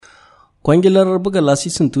Kwangilar buga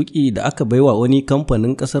lasisin tuki da aka baiwa wani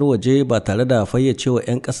kamfanin kasar waje ba tare da fayyacewa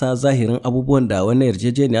 'yan ƙasa zahirin abubuwan da wannan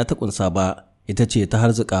yarjejeniya ta kunsa ba, ita ce ta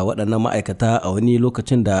harzuka waɗannan ma'aikata a wani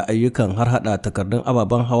lokacin da ayyukan har hada takardun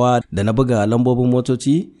ababen hawa da na buga lambobin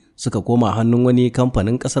motoci suka koma hannun wani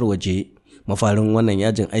kamfanin kasar waje. Mafarin wannan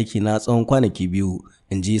yajin aiki na tsawon kwanaki biyu,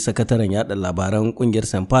 in ji sakataren yaɗa labaran ƙungiyar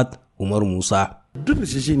Sempat Umar Musa. Duk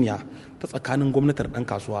yarjejeniya ta tsakanin gwamnatin ɗan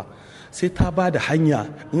kasuwa sai ta ba da hanya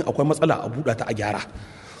in akwai matsala a buɗa ta a gyara.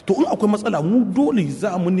 To in akwai matsala mu dole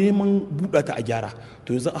za mu neman buɗa ta a gyara.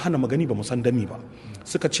 To yanzu an hana magani ba mu san dami ba.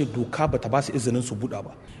 Suka ce doka ba ta ba su izinin su buɗa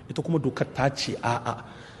ba. Ita kuma dokar ta ce a'a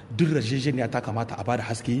duk yarjejeniya ta kamata a ba da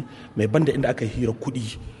haske mai banda inda aka hira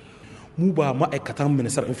kuɗi. Mu ba ma'aikatan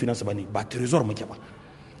ministar in finance ba ne, ba trezor muke ba.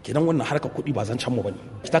 Kenan wannan harkar kuɗi ba zancen mu ba ne.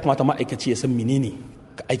 Ta kamata ma'aikaci ya san menene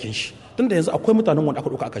ka aikin shi. Tunda yanzu akwai mutanen wanda aka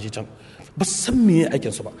ɗauka aka je can ba san me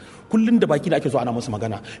aikin su ba. Kullun da baki da ake zo ana musu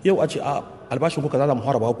magana. Yau a ce a albashin ku kaza za mu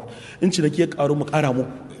fara ba ku. In ci nake ya karo mu kara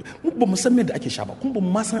muku. Mu ba mu san me da ake sha ba. Kuma ba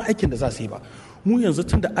mu ma san aikin da za su yi ba. Mu yanzu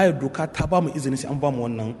tunda ayar doka ta ba mu izini sai an ba mu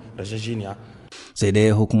wannan rajajeniya. Sai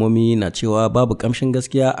dai hukumomi na cewa babu kamshin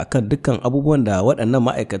gaskiya akan dukkan abubuwan da waɗannan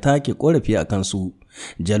ma'aikata ke korafi a kansu.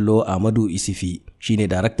 Jallo Ahmadu Isifi shine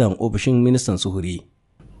daraktan ofishin ministan suhuri.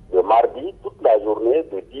 Mardi, toute la journée,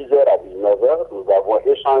 de 10h à 19h, nous avons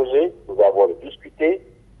échangé, nous avons discuté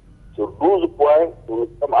sur 12 points, nous nous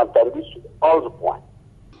sommes entendus sur 11 points.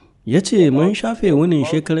 Ya ce mun shafe wunin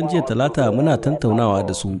shekaran jiya talata muna tantaunawa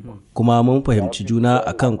da su, kuma mun fahimci juna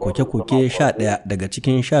akan koke-koke 11 daga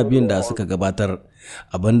cikin 12 da suka gabatar.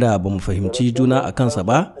 Abinda ba mu fahimci juna a kansa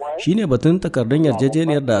ba shine batun takardun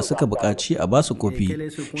yarjejeniyar da suka buƙaci a basu kofi,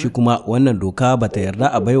 shi kuma wannan doka bata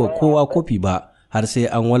yarda a baiwa kowa kofi ba. Har sai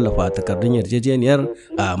an wallafa takardun yarjejeniyar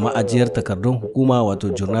a ma'ajiyar takardun hukuma wato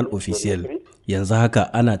journal official. Yanzu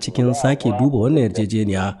haka ana cikin sake duba wannan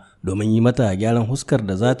yarjejeniya domin yi mata gyaran huskar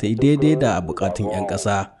da za ta yi daidai da bukatun 'yan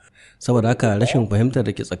ƙasa. Saboda haka rashin fahimtar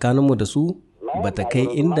da ke tsakaninmu da su ba ta kai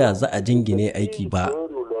inda za a jingine aiki ba,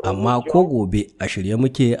 amma ko gobe a shirye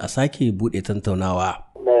muke a sake buɗe tantaunawa.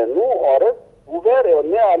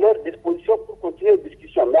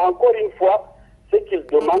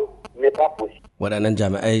 Waɗannan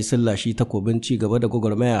jami'ai sun lashi takobin ci gaba da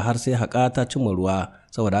gwagwarmaya har sai haƙa ta cimma ruwa,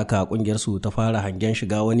 saboda haka ƙungiyarsu ta fara hangen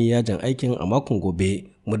shiga wani yajin aikin a makon gobe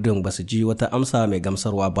muddin ba su ji wata amsa mai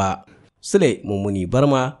gamsarwa ba. Sule Mummuni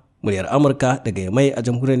Barma, muryar Amurka daga Yamai a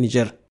jamhuriyar Nijar.